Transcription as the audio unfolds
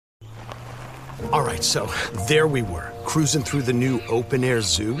All right, so there we were, cruising through the new open-air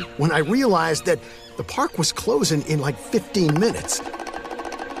zoo, when I realized that the park was closing in like 15 minutes.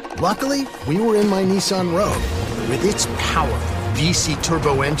 Luckily, we were in my Nissan Rogue. With its powerful VC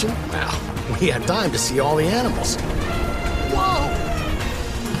turbo engine, well, we had time to see all the animals. Whoa!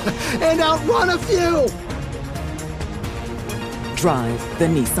 And outrun a few! Drive the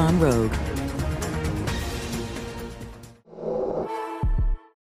Nissan Rogue.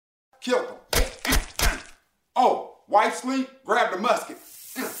 Killed him. Oh, wife sleep, grab the musket.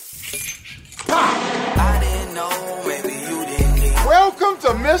 I didn't know, maybe you didn't. Welcome to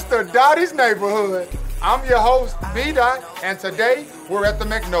Mr. Dottie's Neighborhood. I'm your host, B-Dot, and today we're at the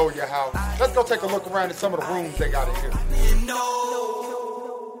Magnolia House. Let's go take a look around at some of the rooms they got in here.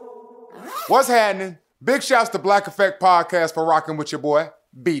 What's happening? Big shouts to Black Effect Podcast for rocking with your boy,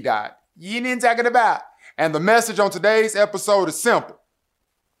 B-Dot. You ain't talking about. And the message on today's episode is simple.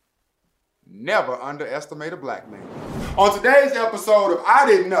 Never underestimate a black man. On today's episode of I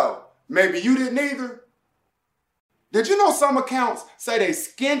Didn't Know, maybe you didn't either. Did you know some accounts say they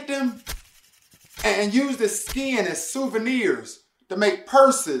skinned him and used his skin as souvenirs to make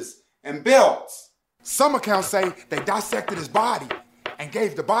purses and belts? Some accounts say they dissected his body and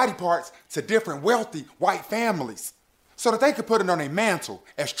gave the body parts to different wealthy white families so that they could put it on a mantle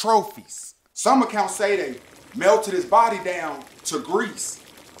as trophies. Some accounts say they melted his body down to grease.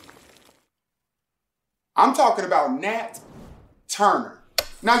 I'm talking about Nat Turner.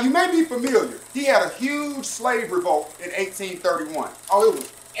 Now, you may be familiar. He had a huge slave revolt in 1831. Oh, it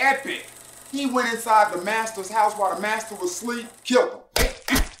was epic. He went inside the master's house while the master was asleep, killed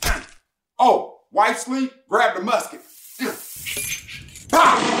him. Oh, wife sleep, grab the musket.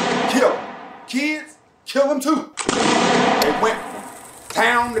 Pow! Kill him. Kids, kill him too. They went from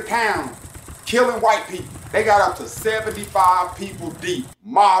town to town, killing white people. They got up to 75 people deep,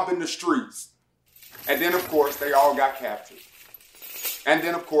 mobbing the streets. And then, of course, they all got captured. And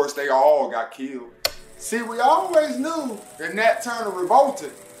then, of course, they all got killed. See, we always knew that Nat Turner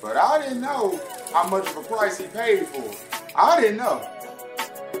revolted, but I didn't know how much of a price he paid for it. I didn't know.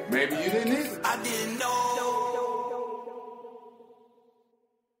 Maybe you didn't either. I didn't know.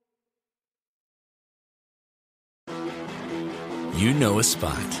 You know a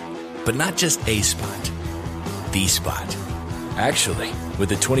spot, but not just a spot, the spot. Actually, with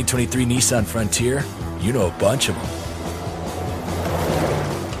the 2023 Nissan Frontier, you know a bunch of them.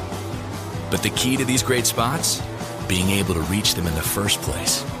 But the key to these great spots? Being able to reach them in the first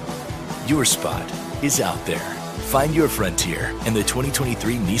place. Your spot is out there. Find your Frontier in the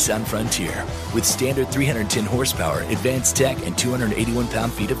 2023 Nissan Frontier with standard 310 horsepower, advanced tech, and 281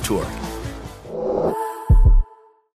 pound-feet of torque.